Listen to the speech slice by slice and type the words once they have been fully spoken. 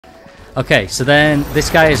Okay, so then this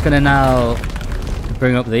guy is going to now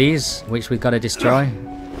bring up these, which we've got to destroy.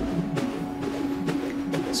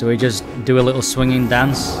 So we just do a little swinging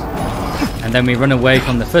dance, and then we run away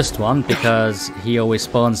from the first one because he always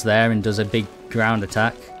spawns there and does a big ground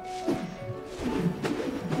attack.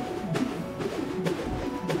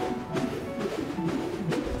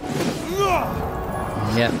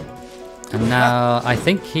 Yep. And now I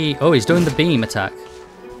think he's doing the beam attack.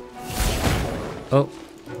 Oh.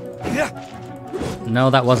 No,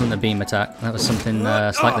 that wasn't the beam attack. That was something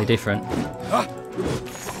slightly different.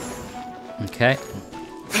 Okay.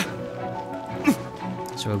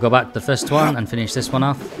 So we'll go back to the first one and finish this one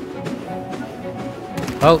off.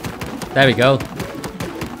 Oh, there we go.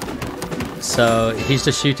 So he's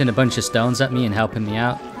just shooting a bunch of stones at me and helping me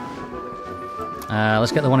out.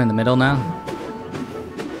 Let's get the one in the middle now.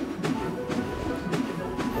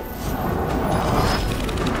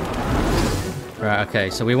 Right, okay,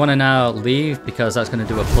 so we want to now leave because that's going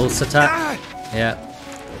to do a pulse attack. Yeah.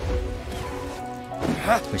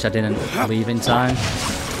 Which I didn't leave in time.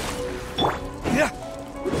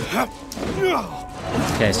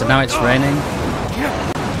 Okay, so now it's raining.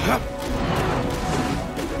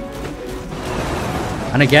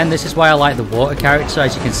 And again, this is why I like the water character.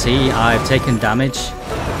 As you can see, I've taken damage,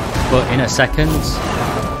 but in a second.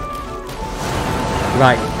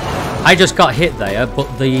 Right, I just got hit there,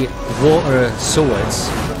 but the water swords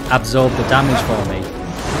absorb the damage for me.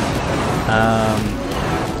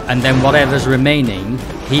 And then whatever's remaining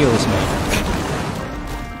heals me.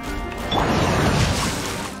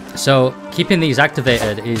 So keeping these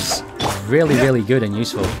activated is really, really good and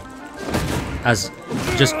useful. As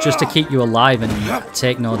just to keep you alive and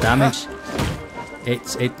take no damage.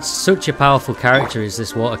 It's such a powerful character, is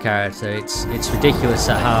this water character. It's ridiculous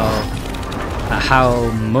at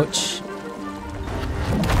how much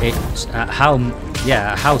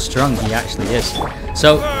how strong he actually is.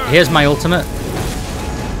 So here's my ultimate.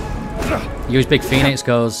 Use Big Phoenix,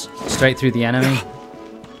 goes straight through the enemy.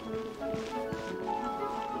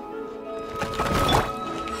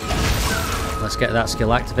 Let's get that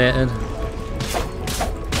skill activated.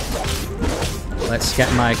 Let's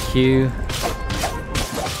get my Q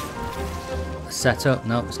set up.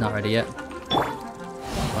 No, it's not ready yet.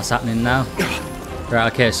 What's happening now?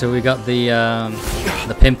 Right, okay, so we got the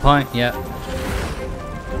pinpoint, yeah.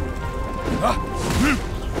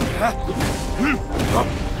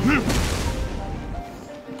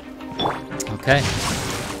 Okay.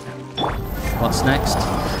 What's next?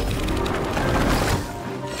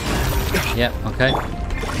 Yep, okay.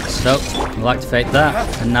 So, we'll activate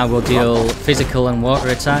that, and now we'll deal physical and water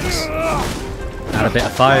attacks. Add a bit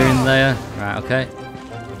of fire in there. Right, okay.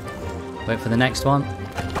 Wait for the next one.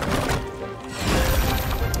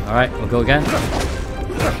 Alright, we'll go again.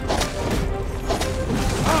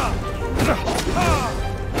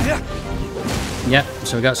 Yep,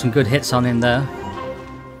 so we got some good hits on him there.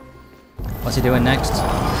 What's he doing next?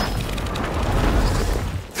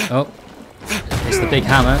 Oh, it's the big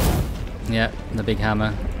hammer. Yeah, the big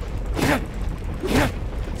hammer.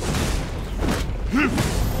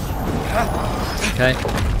 Okay.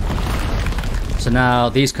 So now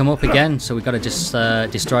these come up again, so we've got to just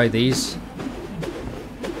destroy these.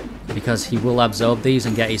 Because he will absorb these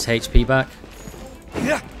and get his HP back.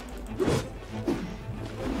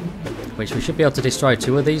 Which we should be able to destroy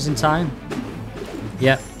 2 of these in time.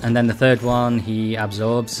 Yep, and then the third one he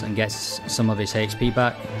absorbs and gets some of his HP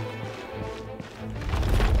back.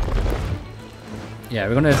 Yeah,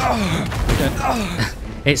 we're gonna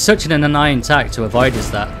it's such an annoying attack to avoid is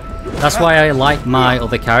that. That's why I like my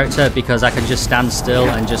other character, because I can just stand still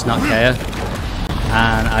and just not care.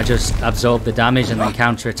 And I just absorb the damage and then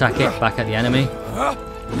counter attack it back at the enemy.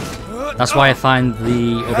 That's why I find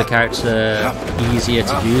the other character easier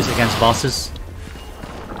to use against bosses.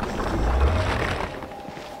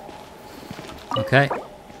 Okay.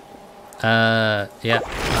 Yeah,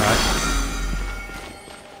 alright.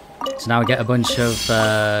 So now we get a bunch of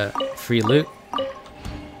free loot.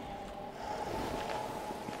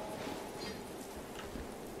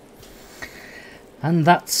 And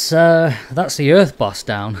that's the Earth boss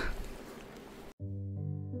down.